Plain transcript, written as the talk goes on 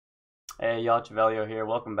Hey, y'all, Chevelio here.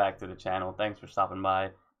 Welcome back to the channel. Thanks for stopping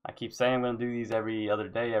by. I keep saying I'm going to do these every other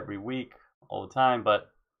day, every week, all the time,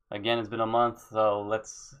 but again, it's been a month, so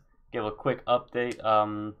let's give a quick update.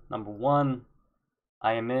 Number one,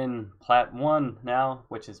 I am in Plat 1 now,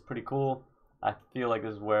 which is pretty cool. I feel like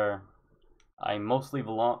this is where I mostly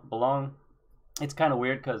belong. It's kind of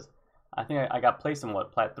weird because I think I got placed in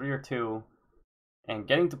what, Plat 3 or 2, and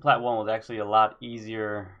getting to Plat 1 was actually a lot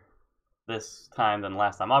easier this time than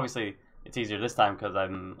last time. Obviously, it's easier this time because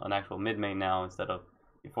I'm an actual mid main now instead of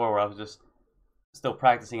before where I was just still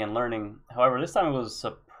practicing and learning. However, this time it was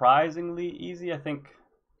surprisingly easy. I think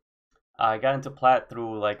I got into Plat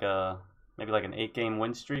through like a maybe like an 8 game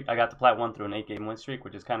win streak. I got to Plat 1 through an 8 game win streak,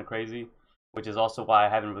 which is kind of crazy, which is also why I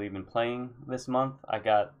haven't really been playing this month. I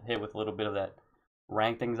got hit with a little bit of that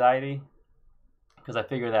ranked anxiety because I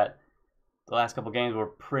figure that the last couple games were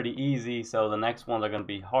pretty easy, so the next ones are going to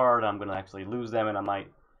be hard. I'm going to actually lose them, and I might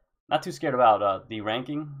not too scared about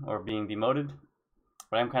de-ranking or being demoted,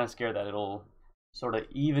 but I'm kind of scared that it'll sort of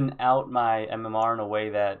even out my MMR in a way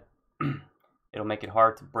that it'll make it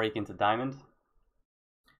hard to break into Diamond.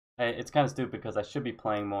 It's kind of stupid because I should be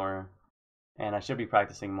playing more and I should be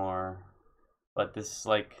practicing more, but this is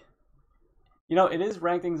like, it is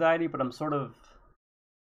ranked anxiety, but I'm sort of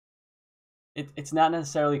it's not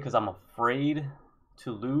necessarily because I'm afraid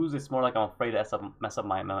to lose. It's more like I'm afraid to mess up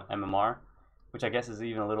my MMR, which I guess is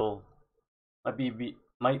even a little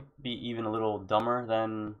might be even a little dumber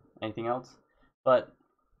than anything else. But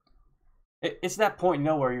it's that point,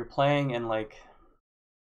 where you're playing and like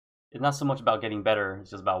it's not so much about getting better.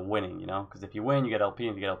 It's just about winning. Because if you win, you get LP,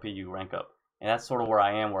 and if you get LP, you rank up. And that's sort of where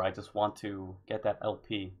I am, where I just want to get that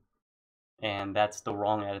LP, and that's the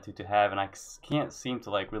wrong attitude to have. And I can't seem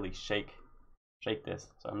to like really shake this.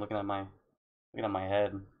 So I'm looking at my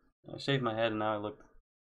head. I shaved my head, and now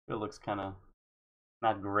it looks kind of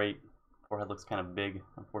not great. Forehead looks kind of big,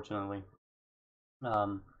 unfortunately.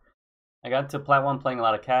 Um, I got to Plat 1 playing a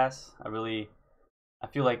lot of Cass. I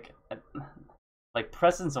feel like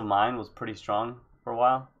Presence of Mind was pretty strong for a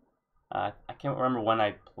while. I can't remember when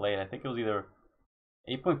I played. I think it was either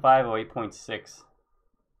 8.5 or 8.6.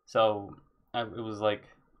 So it was like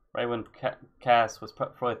right when Cass was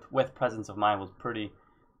with Presence of Mind was pretty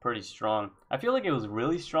strong. I feel like it was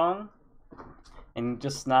really strong, and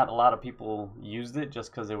just not a lot of people used it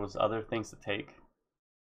just because there was other things to take.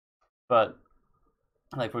 But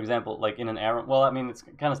like for example, like in an Aram, well, I mean it's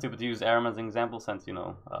kind of stupid to use Aram as an example since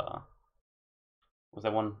was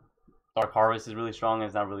that one Dark Harvest is really strong and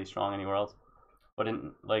it's not really strong anywhere else. But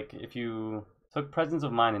in like if you took Presence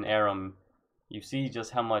of Mind in Aram, you see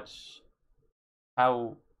just how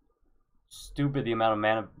stupid the amount of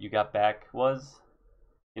mana you got back was.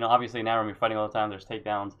 Obviously in Aram you're fighting all the time. There's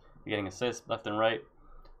takedowns, you're getting assists left and right,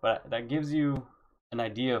 but that gives you an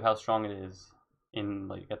idea of how strong it is in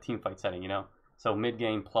like a team fight setting. So mid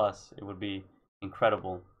game plus it would be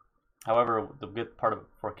incredible. However, the good part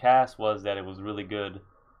for Cass was that it was really good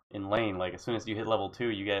in lane. Like as soon as you hit level 2,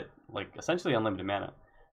 you get like essentially unlimited mana.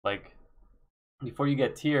 Like before you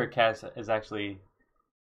get tier, Cass is actually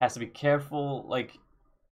has to be careful. Like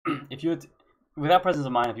if you without Presence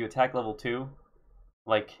of Mind, if you attack level 2,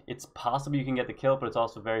 like it's possible you can get the kill, but it's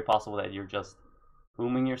also very possible that you're just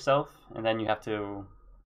booming yourself, and then you have to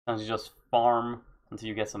sometimes you just farm until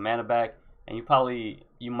you get some mana back, and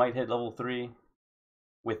you might hit level 3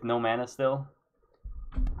 with no mana still.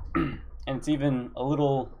 And it's even a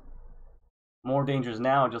little more dangerous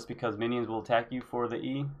now just because minions will attack you for the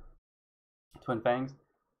E, Twin Fangs.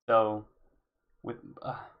 So with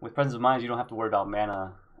Presence of Mind, you don't have to worry about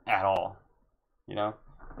mana at all. You know,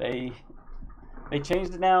 they they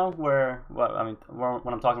changed it now where I mean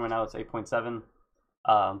when I'm talking right now it's 8.7.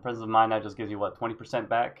 Presence of Mind now just gives you what 20%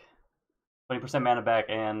 back, 20% mana back,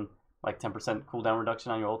 and like 10% cooldown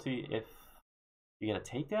reduction on your ulti if you get a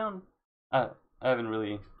takedown. I haven't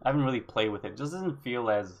really played with it. It just doesn't feel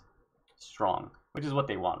as strong, which is what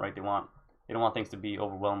they want, right? They don't want things to be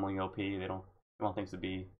overwhelmingly OP. They want things to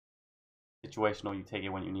be situational. You take it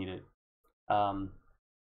when you need it. Um,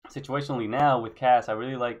 Situationally now with Cass, I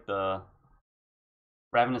really like the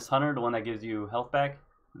Ravenous Hunter, the one that gives you health back.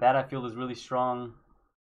 That I feel is really strong.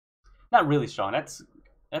 Not really strong. That's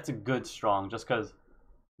a good strong, just because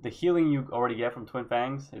the healing you already get from Twin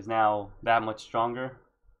Fangs is now that much stronger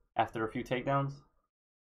after a few takedowns.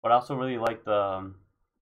 But I also really like the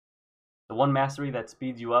one mastery that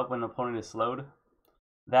speeds you up when an opponent is slowed.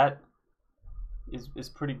 That is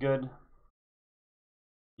pretty good.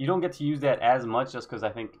 You don't get to use that as much just because I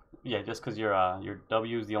think just because your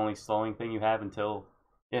W is the only slowing thing you have until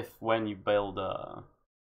when you build oh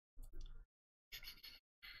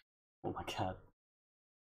my god.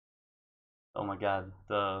 Oh my god,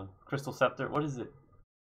 the Crystal Scepter. What is it?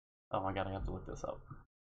 Oh my god, I have to look this up.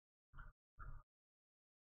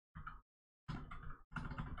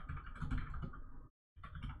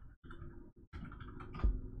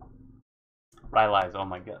 Rylai's. Oh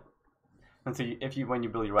my god. And so if you when you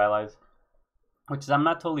build your Rylai's, which is I'm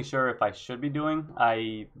not totally sure if I should be doing.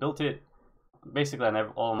 I built it basically on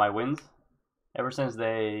all of my wins. Ever since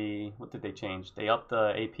what did they change? They upped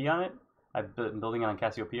the AP on it. I've been building it on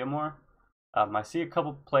Cassiopeia more. I see a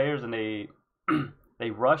couple players and they they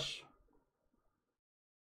rush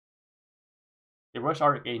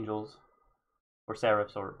Archangels or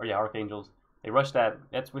Seraphs or yeah, Archangels. They rush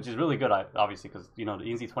which is really good, obviously, because you know the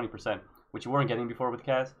easy 20%, which you weren't getting before with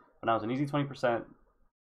Cass. But now it's an easy 20%.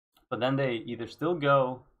 But then they either still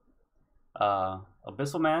go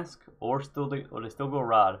Abyssal Mask or they still go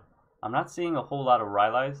Rod. I'm not seeing a whole lot of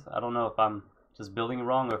Rylai's. I don't know if I'm just building it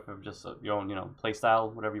wrong or if it's just your own, play style,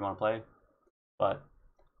 whatever you want to play. But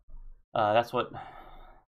that's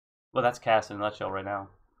that's Cass in a nutshell right now.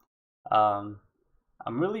 I'm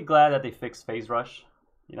really glad that they fixed Phase Rush.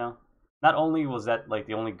 Not only was that like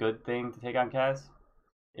the only good thing to take on Cass,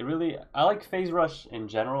 I like Phase Rush in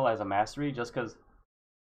general as a mastery just because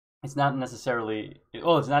it's not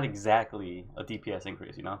exactly a DPS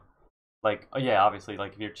increase, Like, oh yeah, obviously,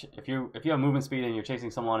 like if you have movement speed and you're chasing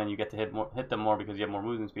someone and you get to hit them more because you have more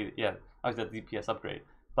movement speed, yeah, obviously that's DPS upgrade.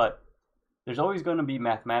 But there's always going to be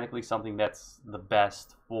mathematically something that's the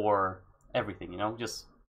best for everything, Just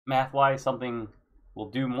math-wise, something will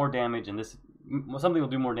do more damage, and something will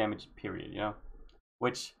do more damage, period,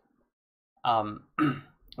 Which,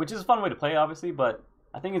 which is a fun way to play, obviously, but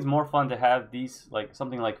I think it's more fun to have these, like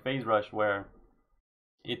something like Phase Rush, where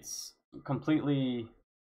it's completely,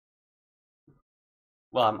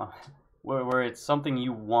 well, where it's something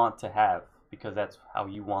you want to have because that's how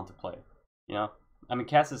you want to play. I mean,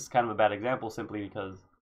 Cass is kind of a bad example simply because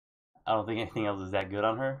I don't think anything else is that good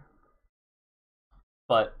on her.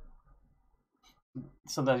 But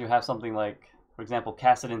sometimes you have something like, for example,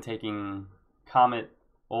 Kassadin taking Comet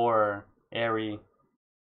or Airy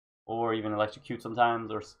or even Electrocute sometimes,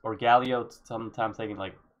 or Galio sometimes taking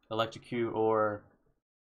like Electrocute or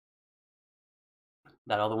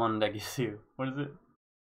that other one that gives you, what is it?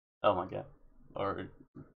 Oh my god. Or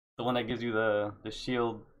the one that gives you the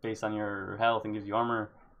shield based on your health and gives you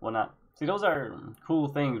armor, whatnot. See, those are cool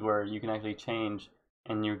things where you can actually change,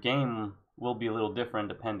 and your game will be a little different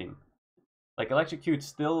depending. Like Electrocute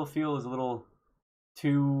still feels a little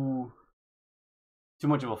too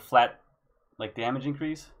much of a flat like damage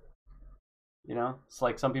increase. It's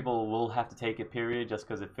like some people will have to take it, period, just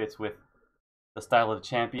because it fits with the style of the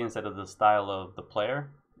champion instead of the style of the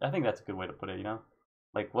player. I think that's a good way to put it.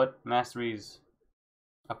 Like what masteries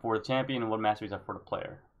are for the champion and what masteries are for the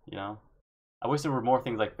player. I wish there were more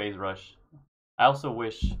things like Phase Rush. I also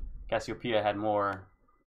wish Cassiopeia had more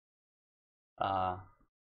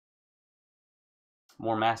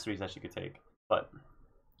masteries that she could take. But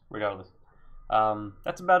regardless,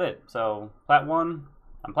 that's about it. So Plat 1,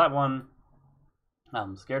 I'm Plat 1.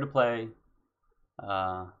 I'm scared to play.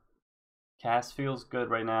 Cass feels good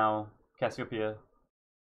right now. Cassiopeia.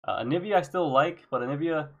 Anivia I still like, but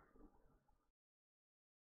Anivia,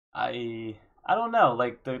 I don't know.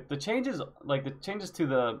 Like the changes to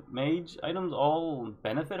the mage items all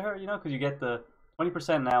benefit her, because you get the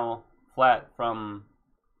 20% now flat from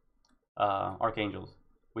Archangels,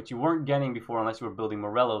 which you weren't getting before unless you were building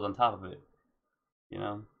Morellos on top of it.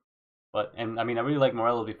 But I mean, I really liked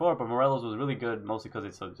Morellos before, but Morellos was really good mostly because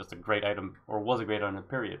it's just a great item, or was a great item,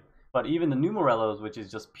 period. But even the new Morellos, which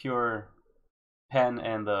is just pure Pen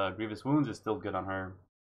and the Grievous Wounds, is still good on her.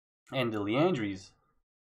 And the Liandry's,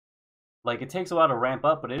 like, it takes a while to ramp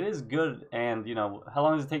up, but it is good. And how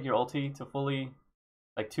long does it take your ulti to fully,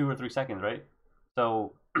 like 2 or 3 seconds, right?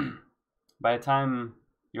 So by the time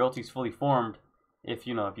your ulti's fully formed, if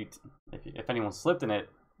anyone slipped in it,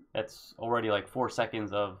 that's already like 4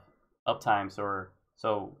 seconds of uptime.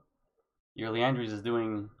 So your Liandry's is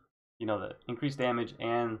doing the increased damage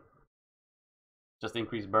and just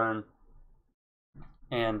increased burn,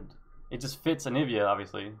 and it just fits Anivia,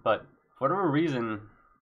 obviously. But for whatever reason,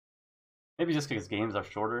 maybe just because games are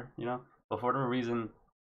shorter, but for whatever reason,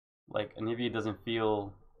 like Anivia doesn't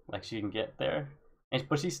feel like she can get there,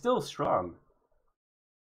 but she's still strong.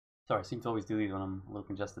 Sorry, I seem to always do these when I'm a little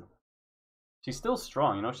congested. She's still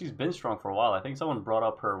strong, she's been strong for a while. I think someone brought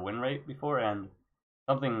up her win rate before, and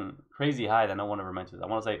something crazy high that no one ever mentions. I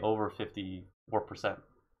want to say over 54%.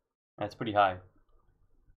 That's pretty high.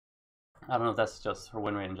 I don't know if that's just her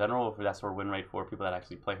win rate in general, or if that's her win rate for people that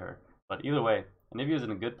actually play her. But either way, Anivia is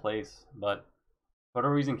in a good place. But for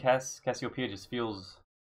whatever reason, Cassiopeia just feels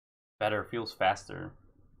better, feels faster.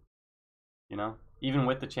 You know, even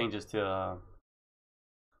with the changes to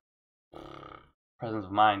presence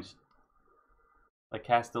of mind, like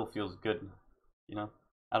Cass still feels good. You know,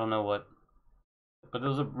 I don't know what, but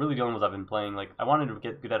those are really the only ones I've been playing. Like I wanted to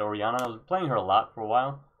get good at Orianna. I was playing her a lot for a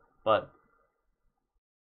while, but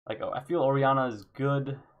like I feel Orianna is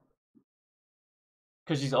good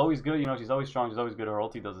because she's always good. You know, she's always strong. She's always good. Her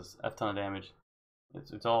ulti does this F ton of damage.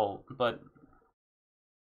 It's all, but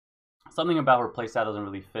something about her playstyle doesn't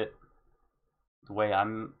really fit the way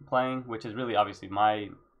I'm playing, which is really obviously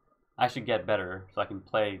I should get better so I can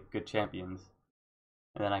play good champions,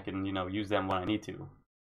 and then I can, you know, use them when I need to.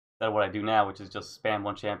 That's what I do now, which is just spam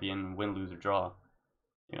one champion, win, lose, or draw.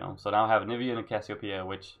 You know, so now I have Anivia and a Cassiopeia,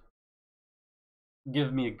 which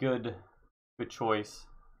give me a good choice,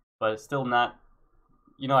 but it's still not.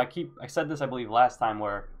 You know, I said this I believe last time,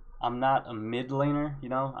 where I'm not a mid laner. You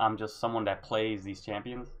know, I'm just someone that plays these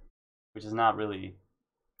champions, which is not really.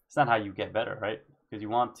 It's not how you get better, right? Because you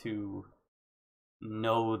want to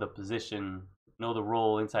know the position, know the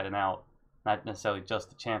role inside and out, not necessarily just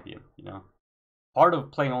the champion. You know, part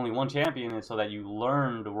of playing only one champion is so that you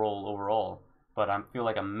learn the role overall. But I feel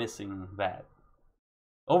like I'm missing that.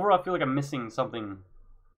 Overall, I feel like I'm missing something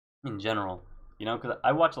in general. You know, because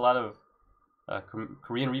I watch a lot of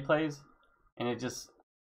Korean replays, and it just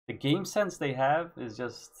the game sense they have is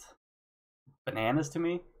just bananas to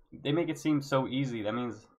me. They make it seem so easy. That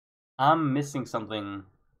means I'm missing something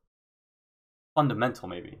fundamental,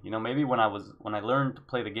 maybe. You know, maybe when I learned to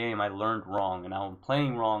play the game, I learned wrong, and now I'm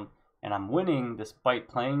playing wrong, and I'm winning despite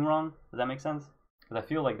playing wrong. Does that make sense? Because I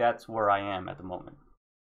feel like that's where I am at the moment.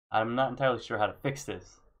 I'm not entirely sure how to fix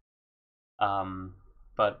this.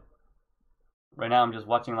 But right now I'm just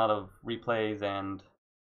watching a lot of replays, and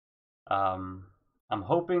I'm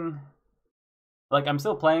hoping, like, I'm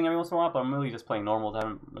still playing every once in a while, but I'm really just playing normals. I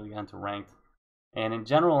haven't really gotten to ranked. And in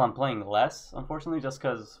general, I'm playing less, unfortunately, just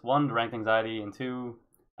because, one, the ranked anxiety, and two,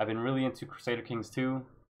 I've been really into Crusader Kings 2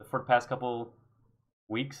 for the past couple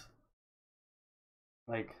weeks.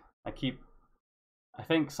 Like, I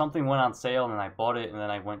think something went on sale, and then I bought it, and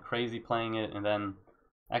then I went crazy playing it, and then,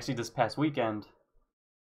 actually this past weekend,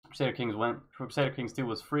 Crusader Kings 2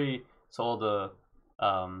 was free, so all the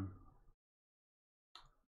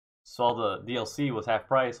DLC was half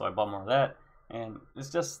price, so I bought more of that, and it's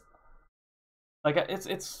just like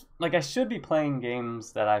it's like I should be playing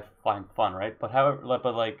games that I find fun, right? But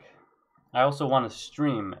like I also want to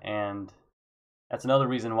stream, and that's another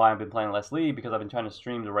reason why I've been playing less League, because I've been trying to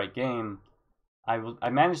stream the right game. I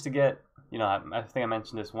managed to get, you know, I think I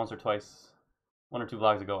mentioned this once or twice, 1 or 2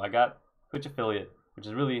 vlogs ago. I got Twitch affiliate, which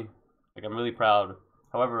is really, like, I'm really proud.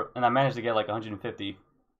 However, and I managed to get like 150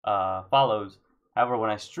 follows. However, when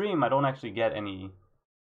I stream, I don't actually get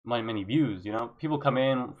many views. You know, people come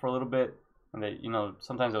in for a little bit, and they, you know,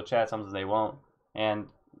 sometimes they'll chat, sometimes they won't. And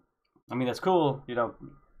I mean, that's cool, you know,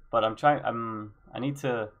 but I need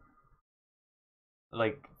to,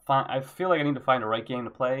 like, I feel like I need to find the right game to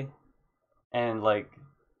play. And, like,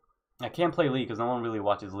 I can't play League because no one really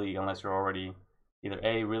watches League unless you're already either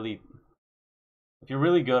if you're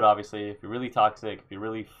really good, obviously, if you're really toxic, if you're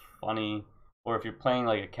really funny, or if you're playing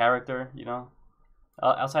like a character, you know.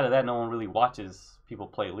 Outside of that, no one really watches people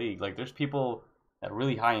play League. Like, there's people that are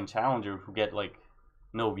really high in Challenger who get like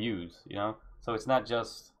no views, you know. So it's not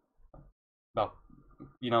just about,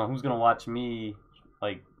 you know, who's gonna watch me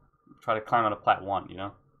like try to climb out of Plat 1, you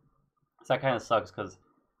know. So that kind of sucks, because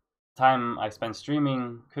time I spend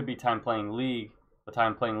streaming could be time playing League. The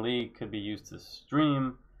time playing League could be used to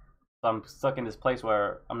stream. So I'm stuck in this place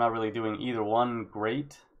where I'm not really doing either one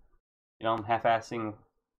great. You know, I'm half-assing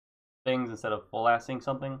things instead of full-assing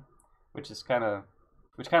something, which kind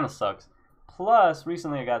of sucks. Plus,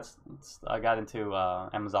 recently I got into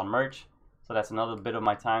Amazon merch, so that's another bit of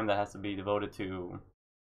my time that has to be devoted to,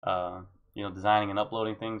 you know, designing and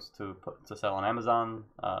uploading things to sell on Amazon.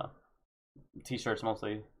 T-shirts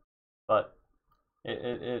mostly, but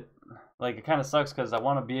it like, it kind of sucks because I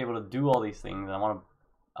want to be able to do all these things. I want to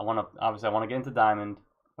obviously I want to get into Diamond,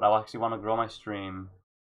 but I actually want to grow my stream,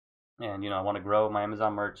 and, you know, I want to grow my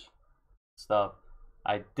Amazon merch stuff.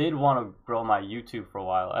 I did want to grow my YouTube for a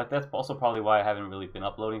while. That's also probably why I haven't really been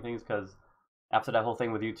uploading things, because after that whole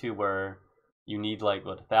thing with YouTube where you need like,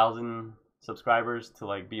 what, 1,000 subscribers to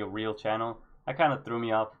like be a real channel, that kind of threw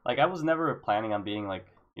me off. Like, I was never planning on being like,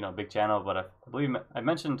 you know, a big channel, but I believe I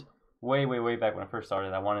mentioned way back when I first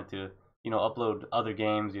started, I wanted to, you know, upload other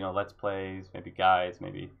games, you know, let's plays, maybe guides,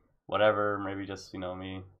 maybe whatever, maybe just, you know,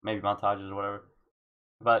 maybe montages or whatever.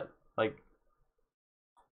 But like,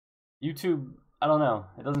 YouTube, I don't know,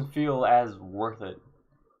 it doesn't feel as worth it.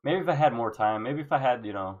 maybe if I had more time, maybe if I had,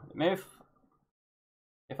 maybe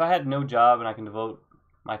if I had no job and I can devote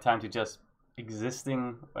my time to just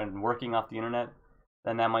existing and working off the internet,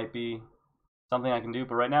 then that might be something I can do.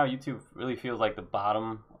 But right now, YouTube really feels like the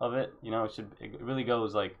bottom of it. It really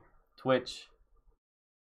goes like Twitch,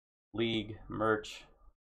 League, merch,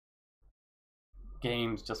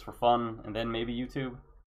 games just for fun, and then maybe YouTube.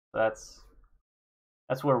 That's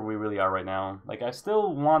where we really are right now. Like, I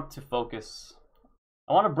still want to focus.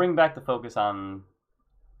 I want to bring back the focus on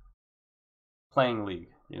playing League.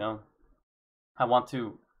 I want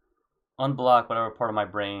to unblock whatever part of my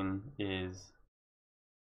brain is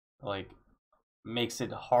like makes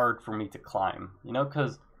it hard for me to climb.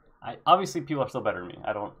 Because I obviously people are still better than me.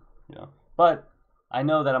 I don't, but I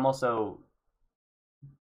know that I'm also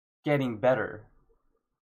getting better,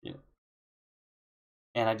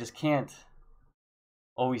 and I just can't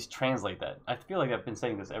always translate that. I feel like I've been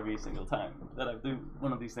saying this every single time that I do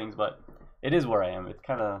one of these things, but it is where I am. It's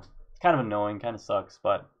kind of annoying, kind of sucks,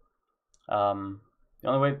 but the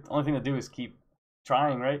only thing to do is keep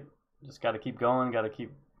trying, right? Just got to keep going, got to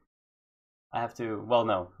keep. I have to. Well,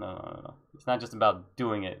 no. It's not just about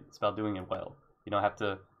doing it. It's about doing it well. I have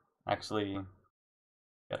to actually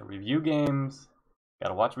got to review games, got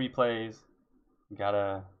to watch replays,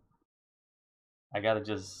 gotta. I gotta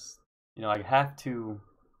just. I have to.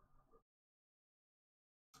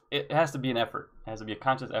 It has to be an effort. It has to be a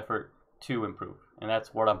conscious effort to improve, and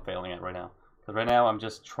that's what I'm failing at right now. Because right now I'm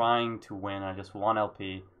just trying to win. I just want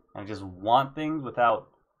LP, and I just want things without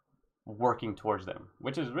working towards them,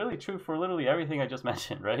 which is really true for literally everything I just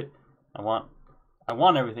mentioned, right? I want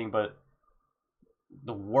everything, but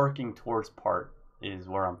the working towards part is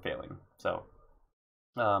where I'm failing. So,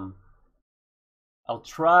 I'll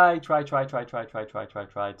try to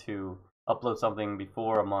upload something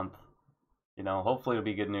before a month. Hopefully it'll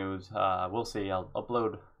be good news. We'll see. I'll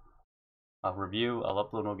upload a review. I'll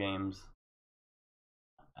upload no games.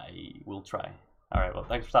 I will try. All right. Well,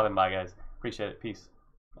 thanks for stopping by, guys. Appreciate it. Peace.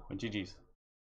 GG's.